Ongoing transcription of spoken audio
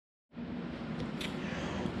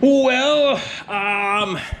Well,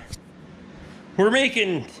 we're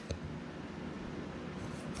making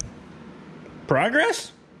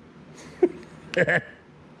progress?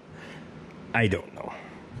 I don't know.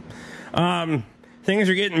 Things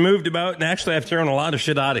are getting moved about, and actually I've thrown a lot of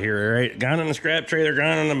shit out of here, right? Gone in the scrap trailer,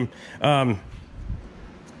 gone in the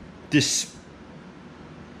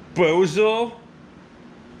disposal.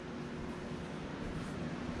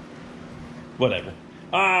 Whatever.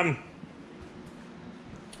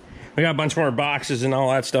 We got a bunch more boxes and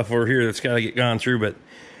all that stuff over here that's got to get gone through, but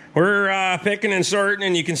we're picking and sorting,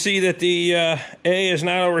 and you can see that the A is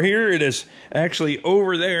not over here. It is actually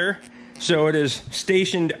over there. So it is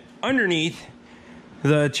stationed underneath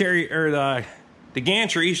the the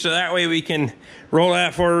gantry, so that way we can roll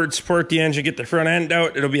that forward, support the engine, get the front end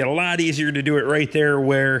out. It'll be a lot easier to do it right there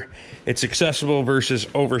where it's accessible versus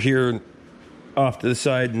over here off to the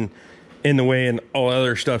side and in the way and all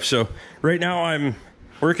other stuff. So right now I'm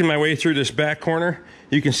working my way through this back corner.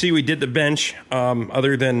 You can see we did the bench,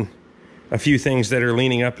 other than a few things that are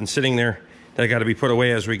leaning up and sitting there that got to be put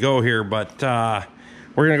away as we go here. But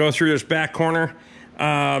we're going to go through this back corner.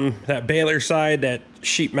 That baler side, that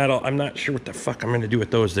sheet metal, I'm not sure what the fuck I'm going to do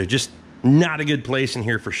with those. They're just not a good place in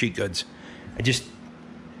here for sheet goods.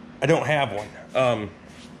 I don't have one.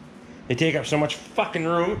 They take up so much fucking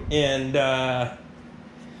room, and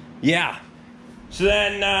yeah. So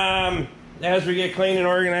then, as we get clean and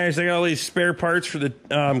organized, I got all these spare parts for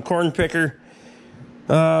the corn picker.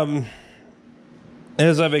 As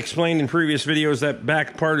I've explained in previous videos, that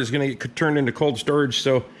back part is going to get turned into cold storage,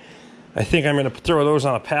 so I think I'm going to throw those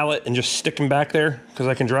on a pallet and just stick them back there, because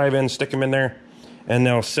I can drive in, stick them in there, and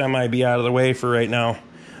they'll semi be out of the way for right now.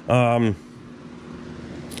 A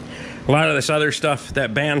lot of this other stuff,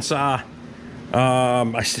 that bandsaw,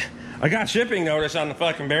 I got shipping notice on the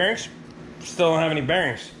fucking bearings. Still don't have any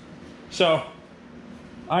bearings. So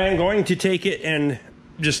I am going to take it and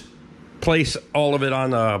just place all of it on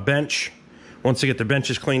the bench once I get the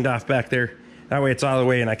benches cleaned off back there. That way it's out of the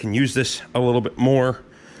way and I can use this a little bit more.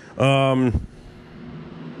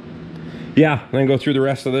 Yeah, then go through the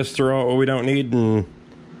rest of this, throw out what we don't need, and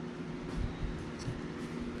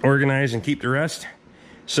organize and keep the rest.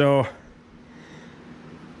 So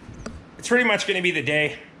it's pretty much going to be the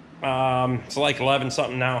day. It's like 11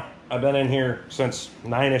 something now. I've been in here since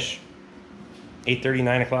 9ish, 8:30,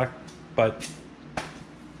 9 o'clock, but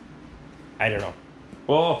I don't know.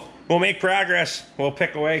 We'll make progress. We'll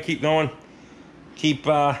pick away, keep going, keep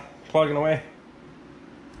plugging away.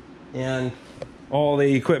 And all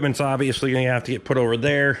the equipment's obviously going to have to get put over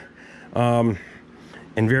there in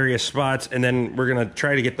various spots. And then we're going to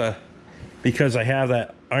try to get because I have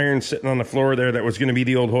that iron sitting on the floor there that was going to be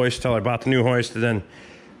the old hoist till I bought the new hoist. And then,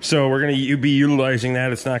 so we're going to be utilizing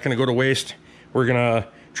that. It's not going to go to waste. We're going to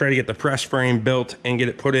try to get the press frame built and get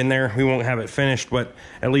it put in there. We won't have it finished, but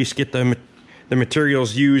at least get the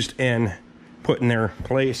materials used and put in their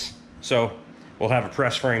place. So we'll have a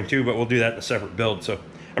press frame too, but we'll do that in a separate build. So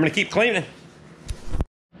I'm going to keep cleaning.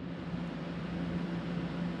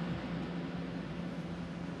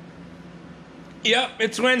 Yep,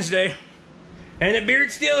 it's Wednesday. And the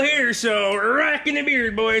beard's still here, so rocking the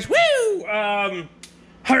beard, boys. Woo!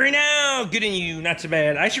 Hurry now! Good on you, not so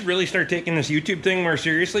bad. I should really start taking this YouTube thing more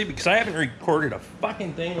seriously because I haven't recorded a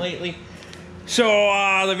fucking thing lately. So,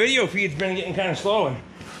 the video feed's been getting kind of slow. And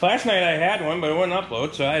last night I had one, but it wouldn't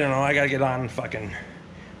upload, so I don't know. I gotta get on fucking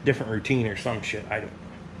different routine or some shit. I don't know.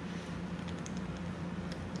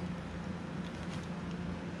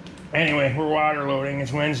 Anyway, we're water loading.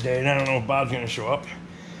 It's Wednesday, and I don't know if Bob's gonna show up.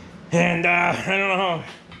 And, I don't know how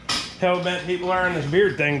hell-bent people are on this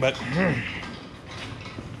beard thing, but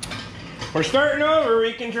we're starting over.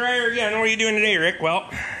 We can try her again. What are you doing today, Rick? Well,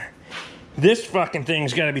 this fucking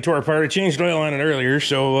thing's got to be tore apart. I changed oil on it earlier,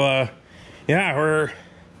 so, yeah, we're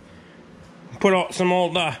put out some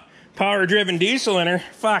old power-driven diesel in her.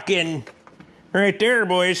 Fucking right there,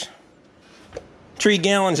 boys. 3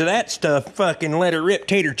 gallons of that stuff. Fucking let her rip,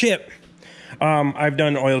 tater chip. I've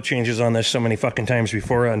done oil changes on this so many fucking times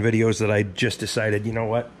before on videos that I just decided, you know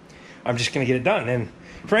what? I'm just going to get it done. And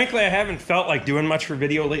frankly, I haven't felt like doing much for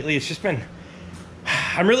video lately. It's just been...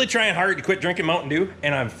 I'm really trying hard to quit drinking Mountain Dew,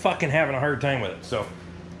 and I'm fucking having a hard time with it. So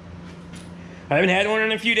I haven't had one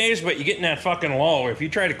in a few days, but you get in that fucking lull where if you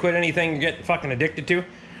try to quit anything you get fucking addicted to.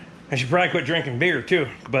 I should probably quit drinking beer too,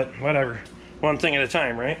 but whatever. One thing at a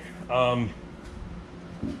time, right?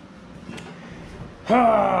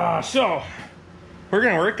 So we're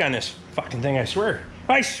gonna work on this fucking thing, I swear.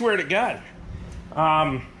 I swear to God.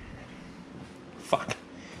 Fuck.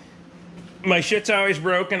 My shit's always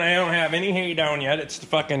broken. I don't have any hay down yet. It's the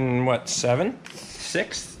fucking, what, 7th?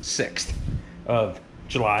 6th? 6th of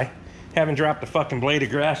July. Haven't dropped a fucking blade of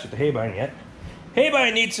grass with the haybine yet.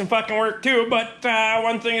 Haybine needs some fucking work too, but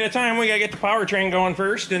one thing at a time. We gotta get the powertrain going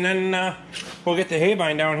first, and then we'll get the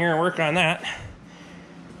haybine down here and work on that.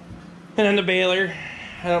 And then the baler.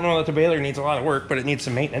 I don't know that the baler needs a lot of work, but it needs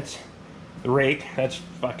some maintenance. The rake, that's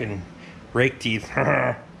fucking rake teeth.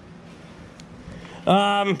 But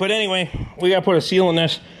anyway, we gotta put a seal in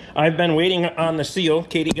this. I've been waiting on the seal.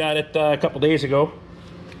 Katie got it a couple days ago,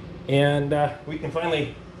 and we can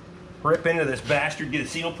finally rip into this bastard, get a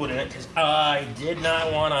seal put in it, because I did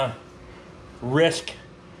not want to risk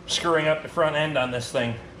screwing up the front end on this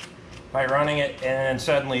thing by running it and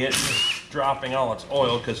suddenly it just dropping all its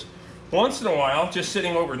oil, because once in a while, just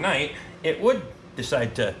sitting overnight, it would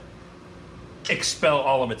decide to expel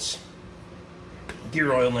all of its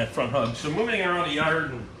gear oil in that front hub. So moving around the yard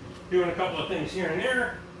and doing a couple of things here and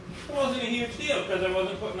there wasn't a huge deal, because I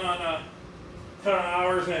wasn't putting on a ton of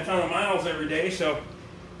hours and a ton of miles every day. So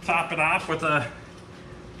top it off with a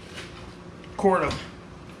quart of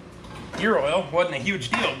gear oil wasn't a huge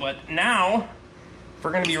deal. But now, if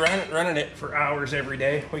we're going to be running it for hours every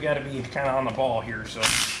day, we got to be kind of on the ball here. So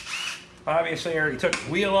obviously I already took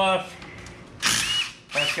the wheel off.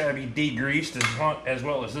 That's got to be degreased as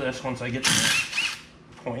well as this once I get to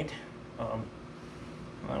the point. Well,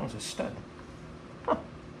 that was a stud. Huh.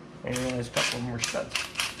 I didn't realize a couple of them were studs.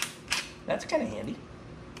 That's kind of handy.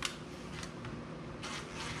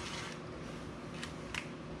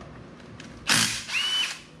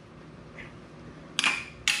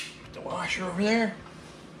 Put the washer over there.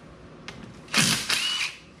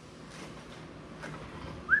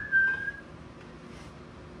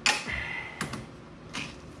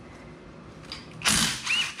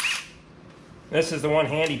 This is the one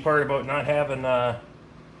handy part about not having a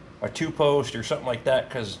two-post or something like that,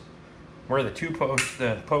 because where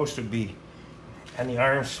the post would be and the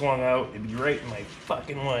arms swung out, it'd be right in my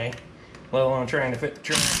fucking way, let alone trying to fit the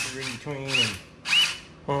tractor in between and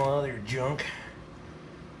all other junk.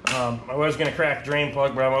 I was going to crack the drain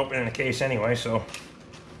plug, but I'm opening the case anyway, so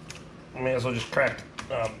I may as well just crack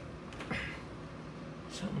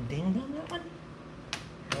something dinged on that one?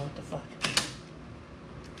 Oh, what the fuck?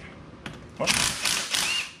 What?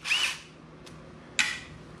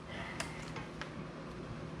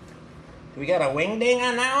 Do we got a wing ding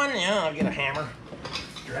on that one? Yeah, I'll get a hammer.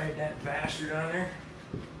 Drive that bastard on there.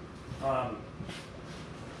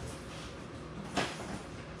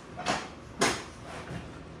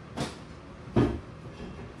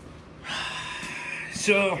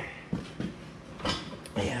 So,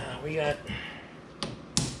 yeah, we got...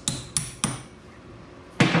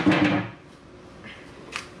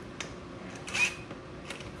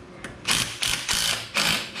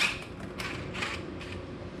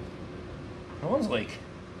 That one's like...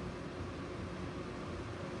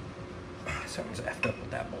 Something's effed up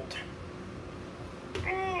with that bolt.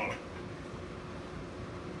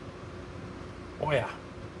 Oh yeah.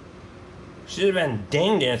 Should have been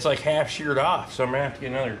dinged and it's like half sheared off, so I'm gonna have to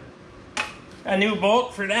get a new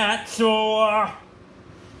bolt for that. So let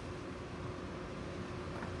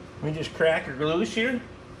me just crack her loose here. I'm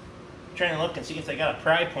trying to look and see if they got a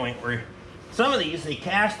pry point where some of these they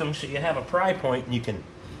cast them so you have a pry point and you can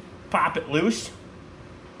pop it loose.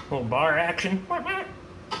 A little bar action.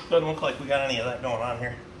 Doesn't look like we got any of that going on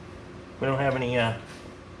here. We don't have any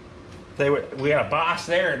we got a boss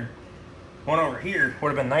there and one over here. Would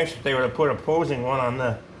have been nice if they would have put a opposing one on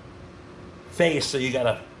the face so you got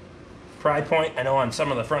a pry point. I know on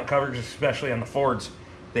some of the front covers, especially on the Fords,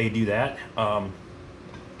 they do that.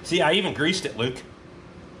 See, I even greased it, Luke.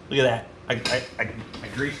 Look at that. I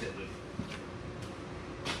greased it, Luke.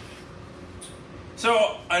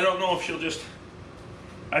 So, I don't know if she'll just...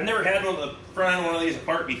 I've never had one of the front end one of these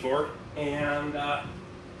apart before, and I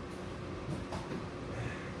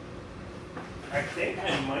think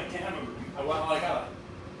I might have well, I got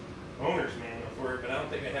a owner's manual for it, but I don't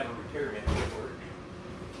think I have a repair manual for it.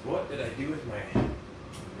 What did I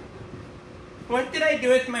do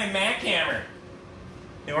with my Mac hammer?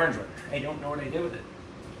 The orange one. I don't know what I did with it.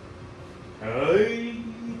 I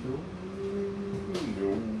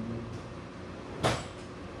don't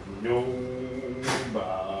know.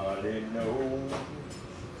 Nobody knows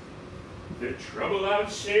the trouble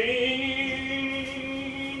of saying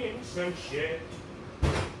some shit.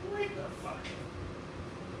 What the fuck?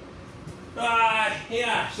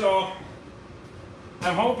 Yeah, so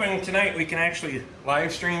I'm hoping tonight we can actually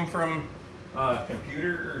live stream from a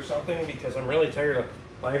computer or something, because I'm really tired of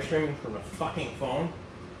live streaming from a fucking phone.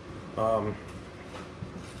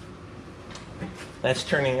 That's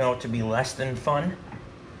turning out to be less than fun.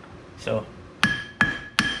 So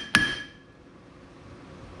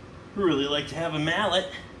really like to have a mallet.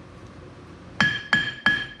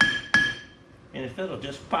 And if it'll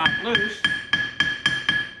just pop loose,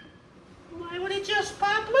 why would it just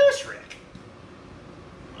pop loose, Rick?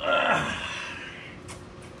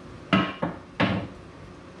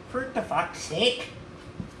 For the fuck's sake.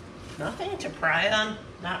 Nothing to pry on?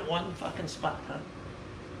 Not one fucking spot, huh?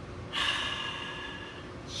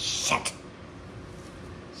 Shit.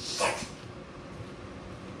 Shit.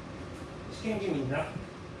 This can't give me nothing.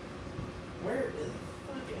 Where the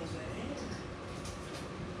fuck is that hammer?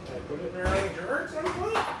 Did I put it in the wrong drawer at some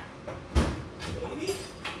point? Maybe?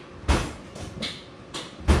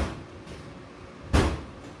 I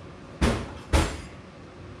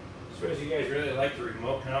suppose you guys really like the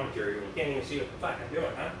remote commentary when you can't even see what the fuck I'm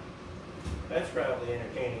doing, huh? That's probably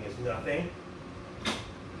entertaining as nothing.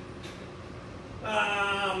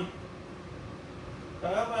 How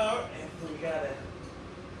about if we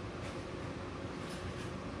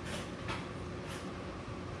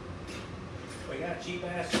got a cheap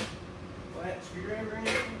ass flat screwdriver in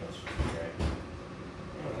here? Let's try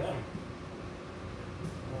one of them.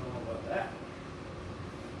 I don't know about that.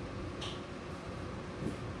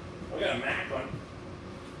 We got a Mac one.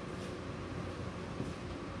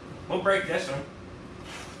 We'll break this one.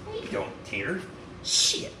 You don't care.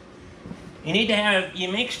 Shit. You need to have,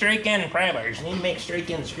 you make straight end pry bars. You need to make straight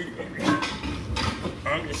end screwdrivers.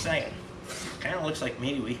 I'm just saying. Kind of looks like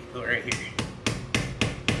maybe we could go right here.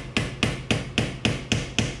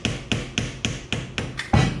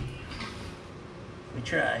 We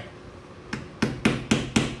try.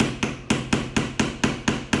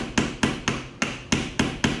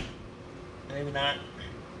 Maybe not.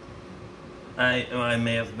 I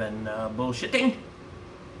may have been bullshitting.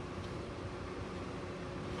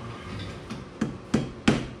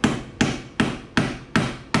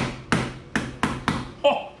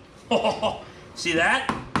 Oh, see that?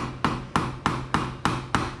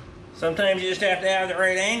 Sometimes you just have to have the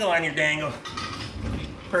right angle on your dangle.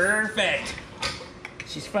 Perfect.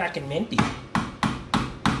 She's fucking minty.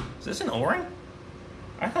 Is this an O-ring?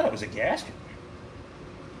 I thought it was a gasket.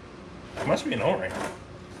 It must be an O-ring.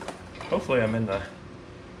 Hopefully I'm in the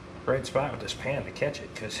right spot with this pan to catch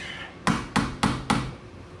it, because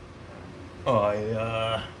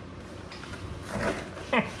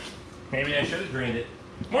maybe I should have drained it.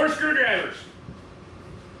 More screwdrivers!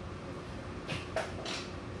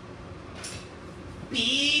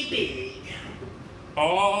 Be big.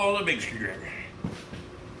 All the big screwdrivers.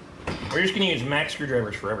 We're just going to use Mac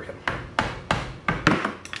screwdrivers for everything.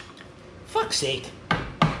 Fuck's sake.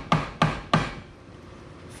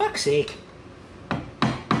 Fuck's sake.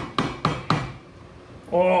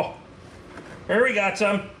 Oh, here we got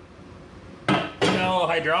some. Got a little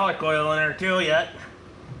hydraulic oil in there too yet.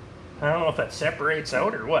 I don't know if that separates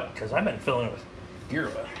out or what, because I've been filling it with gear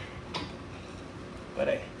oil. But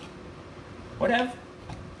hey, whatever.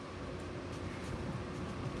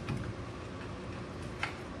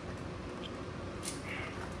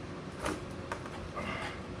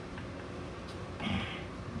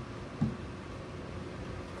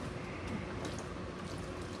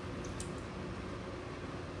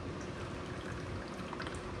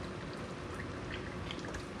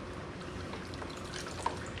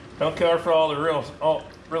 Don't care for all the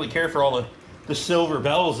really care for all the silver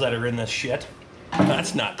bells that are in this shit.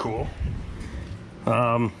 That's not cool.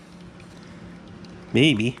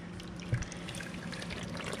 Maybe.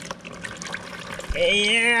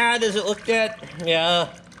 Yeah, does it look that? Yeah.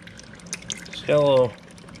 So,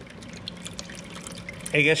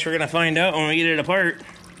 I guess we're gonna find out when we get it apart.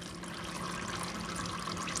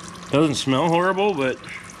 Doesn't smell horrible, but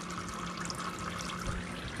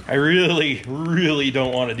I really, really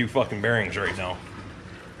don't want to do fucking bearings right now.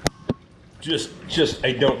 Just,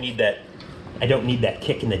 I don't need that. I don't need that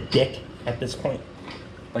kick in the dick at this point.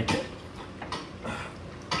 Like,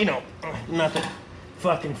 you know, not that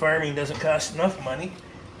fucking farming doesn't cost enough money.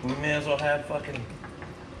 We may as well have fucking.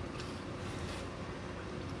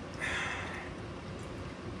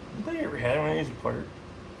 Have I ever had one of these apart?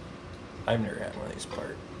 I've never had one of these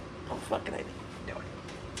apart. Oh, fucking I do it.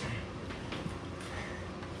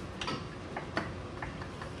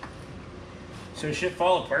 So shit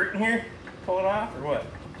fall apart in here? Pull it off or what?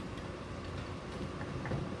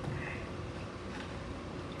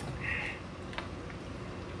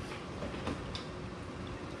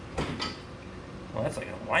 Well, that's like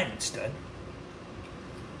an alignment stud.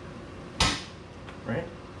 Right?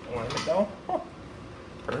 Alignment though? Oh,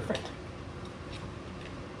 perfect.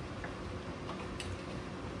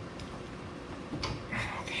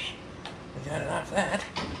 Okay, we got it off that.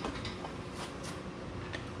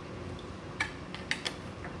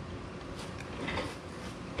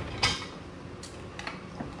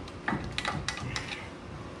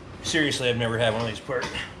 Seriously, I've never had one of these parts.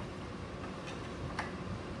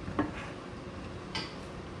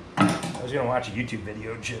 I was gonna watch a YouTube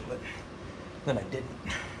video and shit, but then I didn't.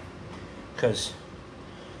 Because,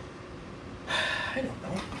 I don't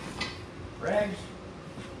know. Rags.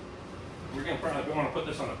 We're gonna probably want to put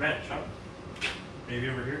this on the bench, huh? Maybe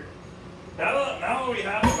over here. Now that we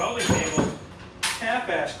have the welding table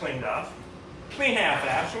half-ass cleaned off. I mean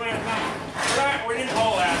half-ass. We didn't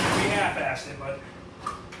whole ass it, we half-assed it, but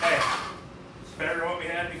hey, it's better than what we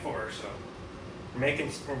had before, so we're making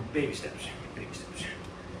baby steps. Baby steps.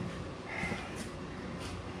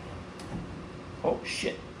 Oh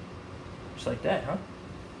shit. Just like that, huh?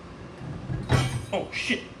 Oh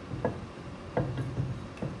shit.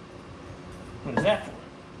 What is that for?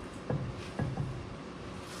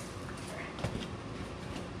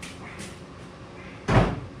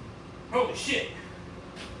 Holy shit.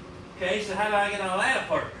 Okay, so how do I get all that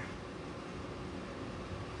apart?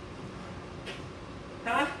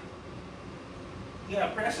 Huh? You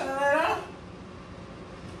gotta press all that off?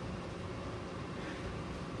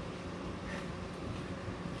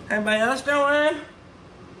 Everybody else doing?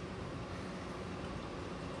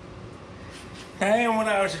 That ain't what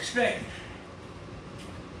I was expecting.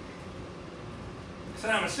 So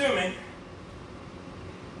I'm assuming.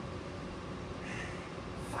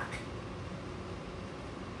 Fuck.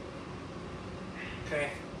 Okay.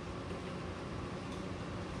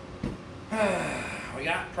 We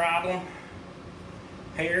got a problem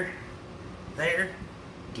here, there.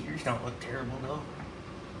 Gears don't look terrible though.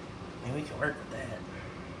 Maybe we can work with that.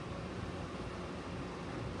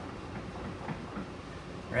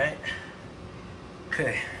 Right?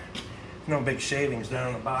 Okay. No big shavings down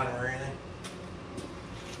on the bottom or anything.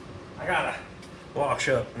 I gotta wash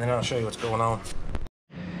up and then I'll show you what's going on.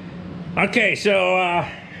 Okay, so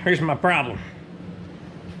here's my problem.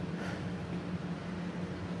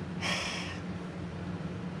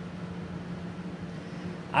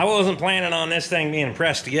 I wasn't planning on this thing being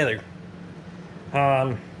pressed together.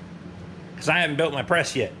 Because I haven't built my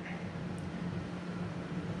press yet.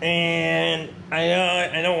 And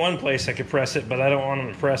I know one place I could press it, but I don't want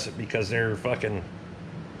them to press it because they're fucking...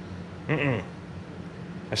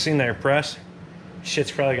 I've seen their press. Shit's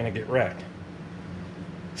probably gonna get wrecked.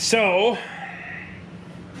 So...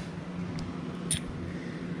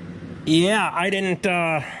 yeah, I didn't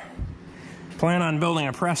plan on building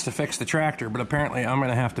a press to fix the tractor, but apparently I'm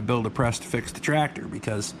gonna have to build a press to fix the tractor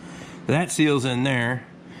because that seal's in there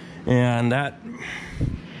and that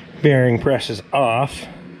bearing presses off.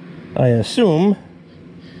 I assume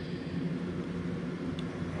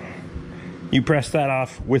you press that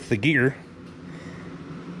off with the gear,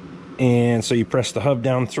 and so you press the hub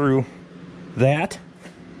down through that,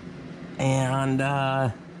 and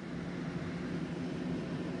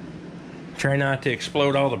try not to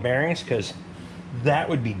explode all the bearings because that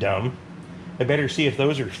would be dumb. I better see if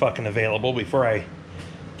those are fucking available before I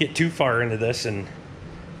get too far into this and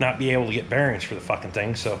not be able to get bearings for the fucking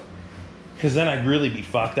thing. So, because then I'd really be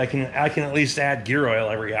fucked. I can at least add gear oil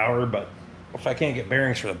every hour, but if I can't get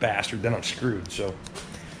bearings for the bastard, then I'm screwed. So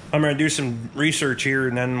I'm gonna do some research here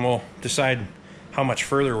and then we'll decide how much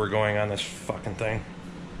further we're going on this fucking thing.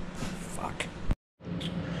 Fuck.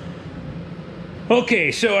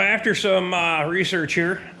 Okay, so after some research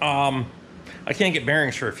here, I can't get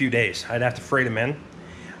bearings for a few days. I'd have to freight them in.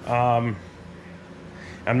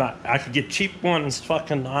 I could get cheap ones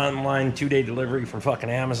fucking online, 2-day delivery from fucking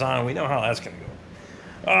Amazon. We know how that's gonna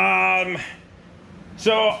go.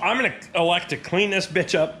 So I'm gonna elect to clean this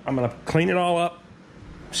bitch up. I'm gonna clean it all up,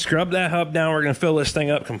 scrub that hub down. We're gonna fill this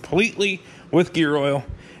thing up completely with gear oil,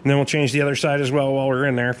 and then we'll change the other side as well while we're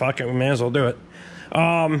in there. Fuck it, we may as well do it.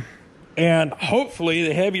 And hopefully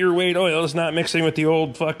the heavier weight oil is not mixing with the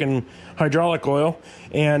old fucking hydraulic oil,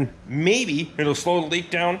 and maybe it'll slow the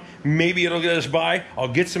leak down. Maybe it'll get us by. I'll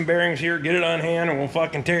get some bearings here, get it on hand, and we'll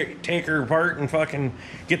fucking take her apart and fucking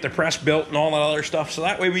get the press built and all that other stuff. So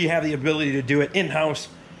that way we have the ability to do it in-house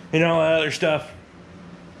and all that other stuff.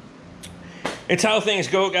 It's how things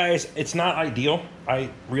go, guys. It's not ideal. I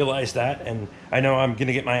realize that, and I know I'm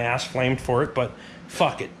gonna get my ass flamed for it, but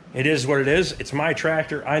fuck it. It is what it is. It's my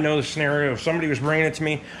tractor. I know the scenario. If somebody was bringing it to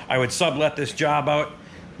me, I would sublet this job out.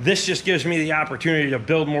 This just gives me the opportunity to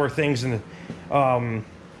build more things, and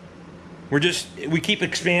we keep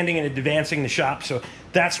expanding and advancing the shop. So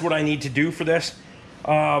that's what I need to do for this.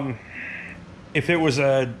 If it was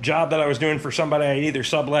a job that I was doing for somebody, I'd either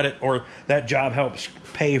sublet it or that job helps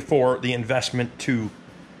pay for the investment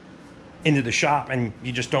into the shop, and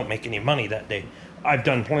you just don't make any money that day. I've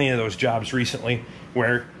done plenty of those jobs recently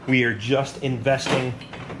where we are just investing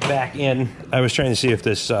back in. I was trying to see if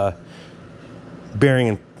this bearing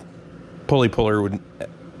and pulley puller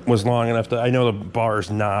was long enough to, I know the bar's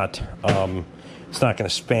not, it's not going to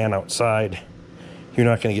span outside. You're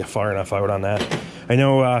not going to get far enough out on that. I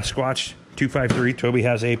know Squatch 253, Toby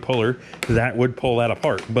has a puller that would pull that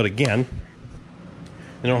apart. But again,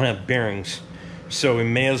 they don't have bearings. So we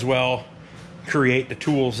may as well create the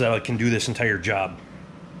tools that can do this entire job.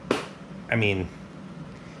 I mean,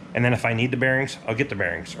 and then if I need the bearings, I'll get the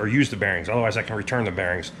bearings or use the bearings. Otherwise, I can return the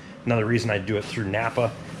bearings. Another reason I do it through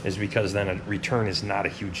Napa is because then a return is not a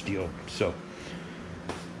huge deal. So,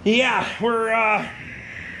 yeah,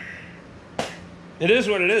 it is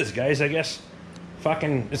what it is, guys. I guess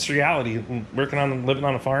fucking it's reality. Living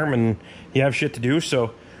on a farm, and you have shit to do.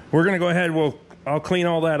 So we're gonna go ahead. I'll clean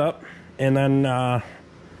all that up, and then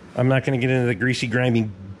I'm not gonna get into the greasy, grimy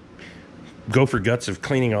gopher guts of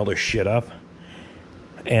cleaning all this shit up.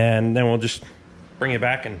 And then we'll just bring it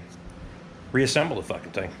back and reassemble the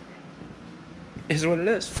fucking thing. Is what it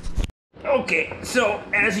is. Okay, so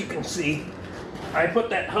as you can see, I put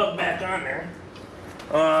that hub back on there.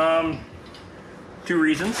 2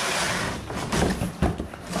 reasons.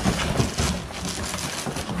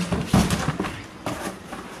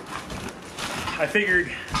 I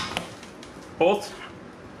figured both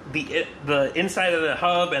the inside of the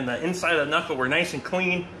hub and the inside of the knuckle were nice and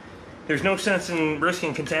clean. There's no sense in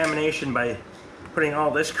risking contamination by putting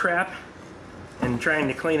all this crap and trying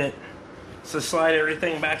to clean it. So slide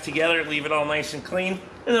everything back together, leave it all nice and clean,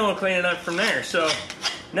 and then we'll clean it up from there. So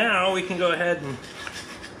now we can go ahead and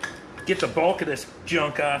get the bulk of this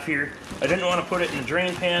junk off here. I didn't want to put it in the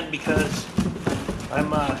drain pan because I'm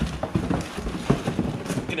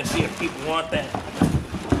gonna see if people want that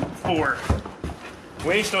for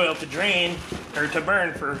waste oil to drain or to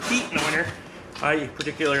burn for heat in the winter. I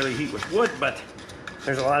particularly heat with wood, but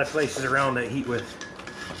there's a lot of places around that heat with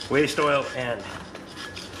waste oil and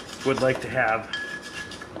would like to have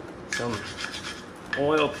some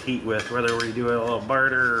oil to heat with, whether we do a little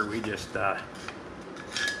barter or we just got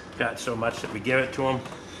so much that we give it to them.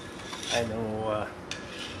 I know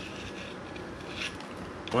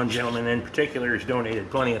one gentleman in particular has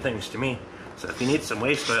donated plenty of things to me, so if you need some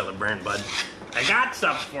waste oil to burn, bud, I got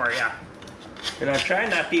something for you. And I'm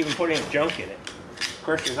trying not to even put any junk in it. Of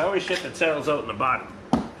course, there's always shit that settles out in the bottom.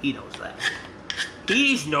 He knows that.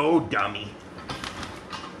 He's no dummy.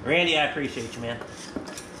 Randy, I appreciate you, man.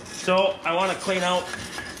 So, I want to clean out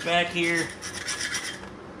back here.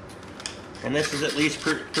 And this is at least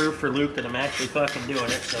proof for Luke that I'm actually fucking doing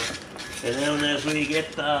it. So, and then as we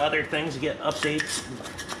get other things, get updates.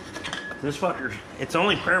 This fucker, it's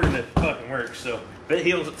only permanent if it fucking works. So, if it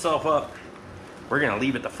heals itself up, we're gonna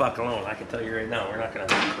leave it the fuck alone. I can tell you right now, we're not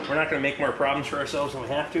gonna make more problems for ourselves than we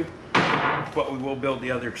have to. But we will build the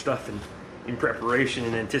other stuff in preparation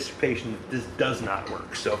and anticipation that this does not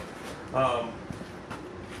work. So,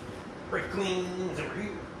 brake cleans over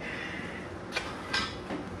here.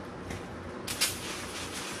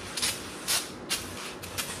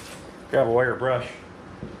 Grab a wire brush.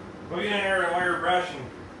 Go get in there with a wire brush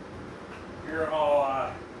and you're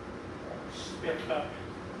all spiffed up,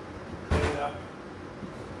 clean it up.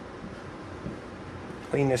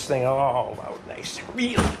 Clean this thing all out nice,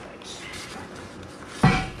 really nice.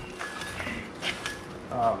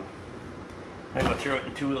 Maybe I'll throw it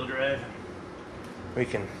in 2-wheel drive. We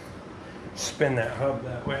can spin that hub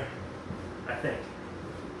that way, I think.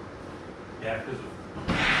 Yeah, because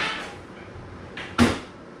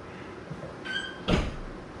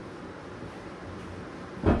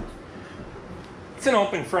it's an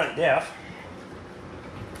open front diff.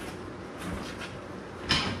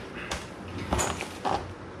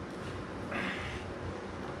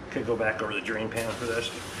 Could go back over the drain pan for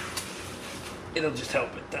this. It'll just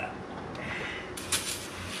help with that.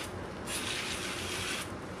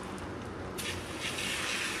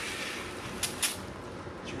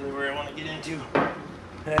 That's really where I want to get into.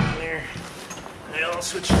 That in there. And I'll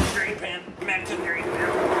switch to the drain pan. Back to the drain pan.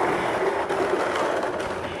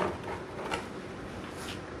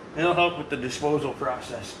 It'll help with the disposal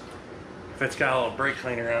process. If it's got a little brake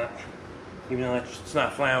cleaner on it, even though it's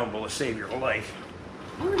not flammable, to save your life.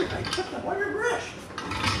 Where did I put the wire brush?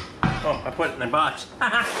 Oh, I put it in the box.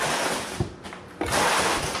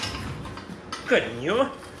 Couldn't you?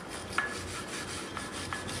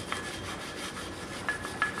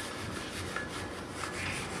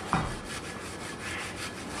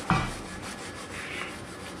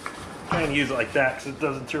 Try and use it like that because it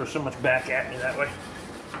doesn't throw so much back at me that way.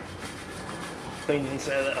 Clean the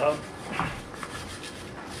inside of that hub.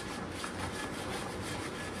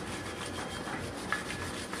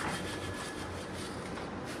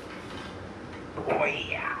 Oh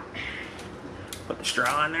yeah. Put the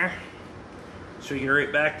straw in there. So you get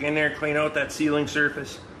right back in there, clean out that sealing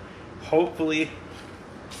surface. Hopefully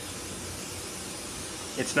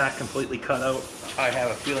it's not completely cut out. I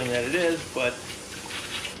have a feeling that it is, but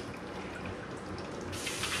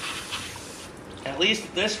at least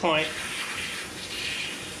at this point,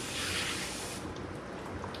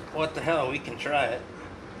 what the hell, we can try it.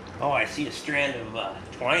 Oh, I see a strand of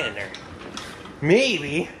twine in there.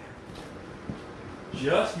 Maybe,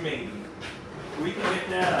 just maybe, we can get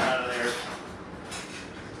that out of there.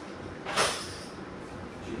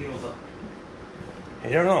 She heals up. I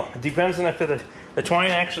don't know. It depends on if the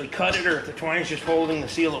twine actually cut it or if the twine is just holding the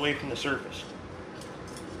seal away from the surface.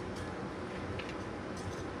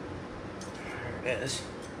 There it is.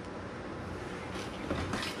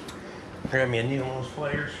 Grab me a needle and those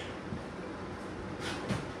pliers.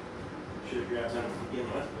 Should have grabbed them to begin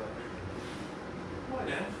with, but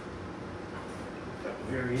whatever. Couple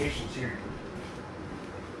variations here.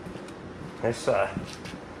 This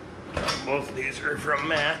both of these are from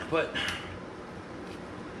Mac, but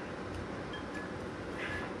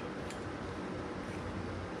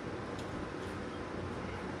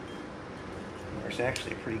there's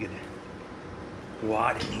actually a pretty good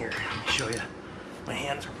wad in here. Let me show you. My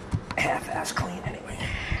hands are half-ass clean anyway.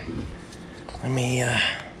 Let me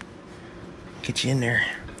get you in there.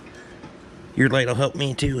 Your light will help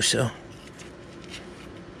me too, so.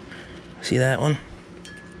 See that one?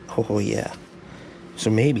 Oh yeah. So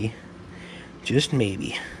maybe, just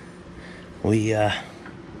maybe, we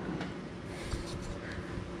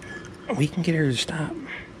can get her to stop.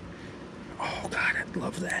 Oh God, I'd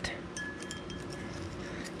love that.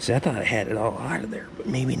 See, I thought I had it all out of there, but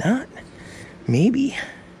maybe not. Maybe,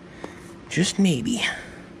 just maybe,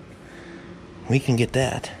 we can get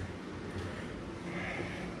that.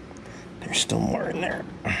 There's still more in there.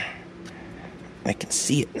 I can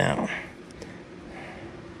see it now.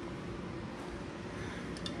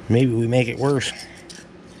 Maybe we make it worse.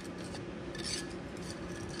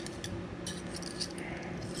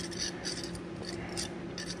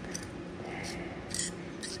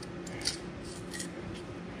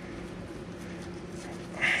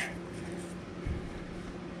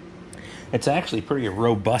 It's actually pretty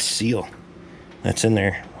robust seal that's in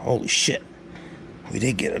there. Holy shit. We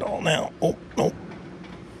did get it all now. Oh, no.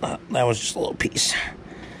 That was just a little piece.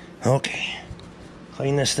 Okay.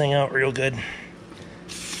 Clean this thing out real good.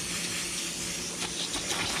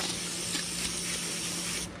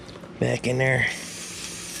 Back in there.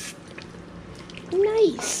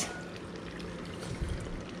 Nice.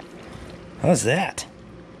 How's that?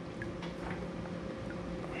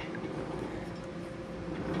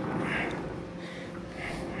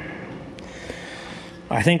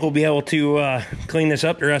 I think we'll be able to clean this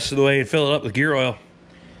up the rest of the way and fill it up with gear oil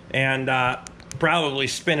and probably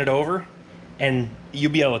spin it over, and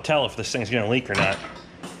you'll be able to tell if this thing's going to leak or not.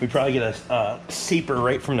 We probably get a seeper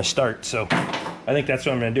right from the start, so I think that's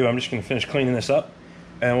what I'm going to do. I'm just going to finish cleaning this up,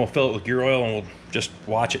 and we'll fill it with gear oil, and we'll just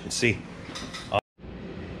watch it and see.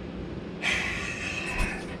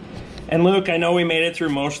 And Luke, I know we made it through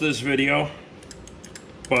most of this video,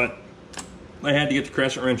 but I had to get the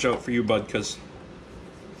crescent wrench out for you, bud, because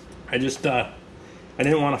I just, I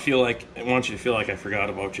didn't want to feel like, I want you to feel like I forgot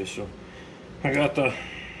about you, so I got the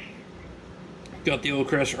old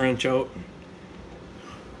crescent wrench out.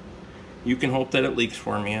 You can hope that it leaks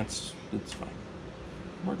for me. It's fine.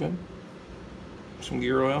 We're good. Some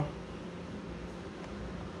gear oil.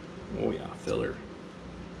 Oh yeah, filler.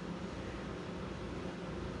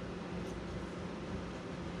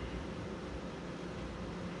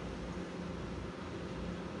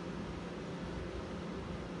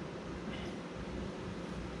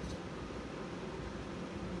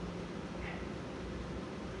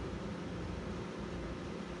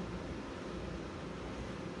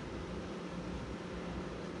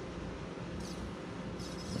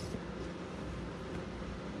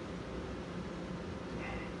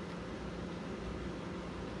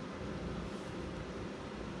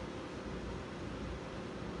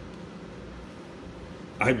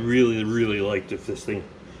 I'd really, really liked if this thing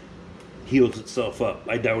heals itself up.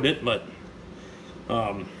 I doubt it, but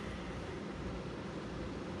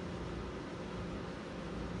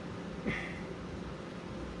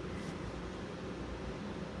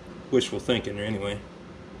wishful thinking anyway,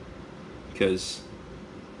 because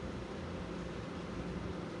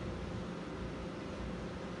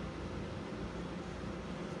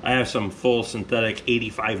I have some full synthetic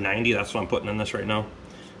 8590. That's what I'm putting in this right now.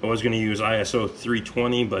 I was going to use ISO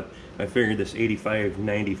 320, but I figured this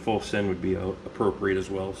 8590 full syn would be appropriate as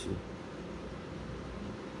well. So.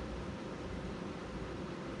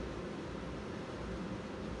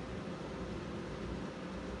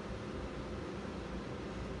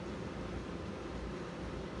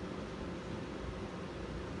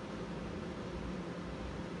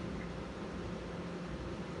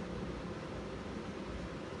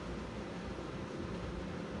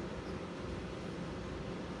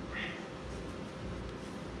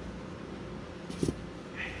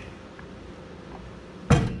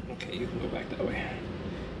 Okay, you can go back that way.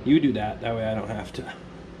 You do that. That way I don't have to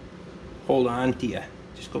hold on to you.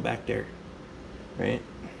 Just go back there. Right?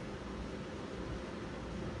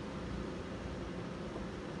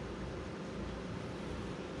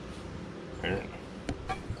 Right.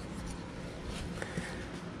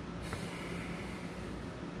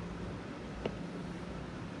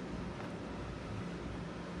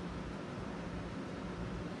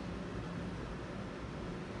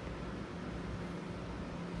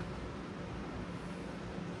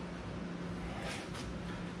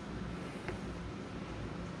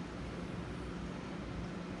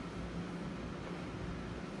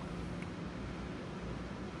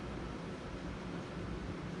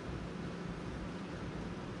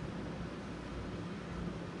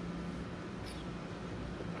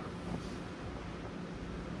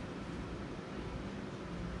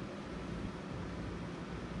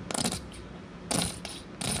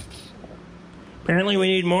 Apparently we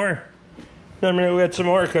need more. I'm gonna get some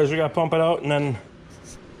more because we gotta pump it out and then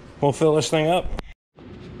we'll fill this thing up.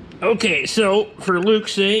 Okay, so for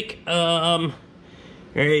Luke's sake, there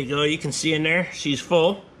you go. You can see in there, she's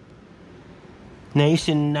full. Nice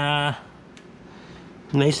and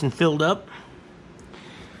filled up.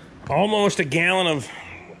 Almost a gallon of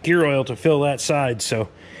gear oil to fill that side, so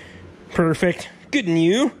perfect. Good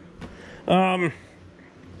new. We're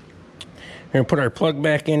gonna put our plug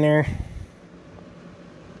back in there.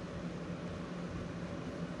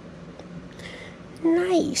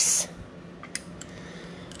 Nice.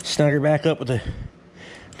 Snug her back up with a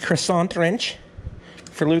croissant wrench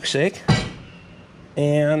for Luke's sake.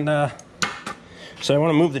 And so I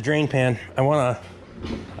want to move the drain pan. I want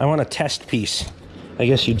a test piece, I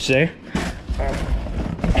guess you'd say.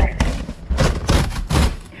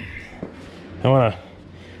 I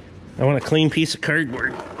want a clean piece of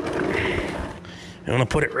cardboard. I want to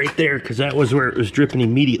put it right there because that was where it was dripping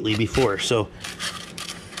immediately before. So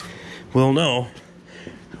we'll know.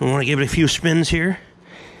 We want to give it a few spins here,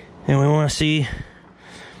 and we want to see.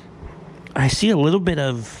 I see a little bit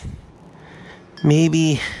of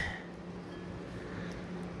maybe,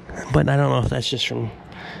 but I don't know if that's just from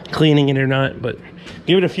cleaning it or not. But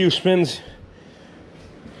give it a few spins,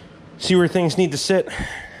 see where things need to sit.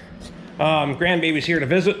 Grandbaby's here to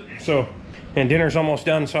visit, and dinner's almost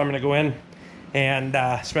done, so I'm going to go in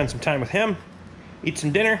and spend some time with him, eat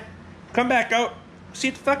some dinner, come back out, see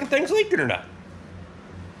if the fucking thing's leaking or not.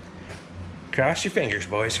 Cross your fingers,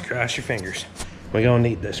 boys. Cross your fingers. We're gonna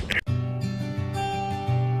need this.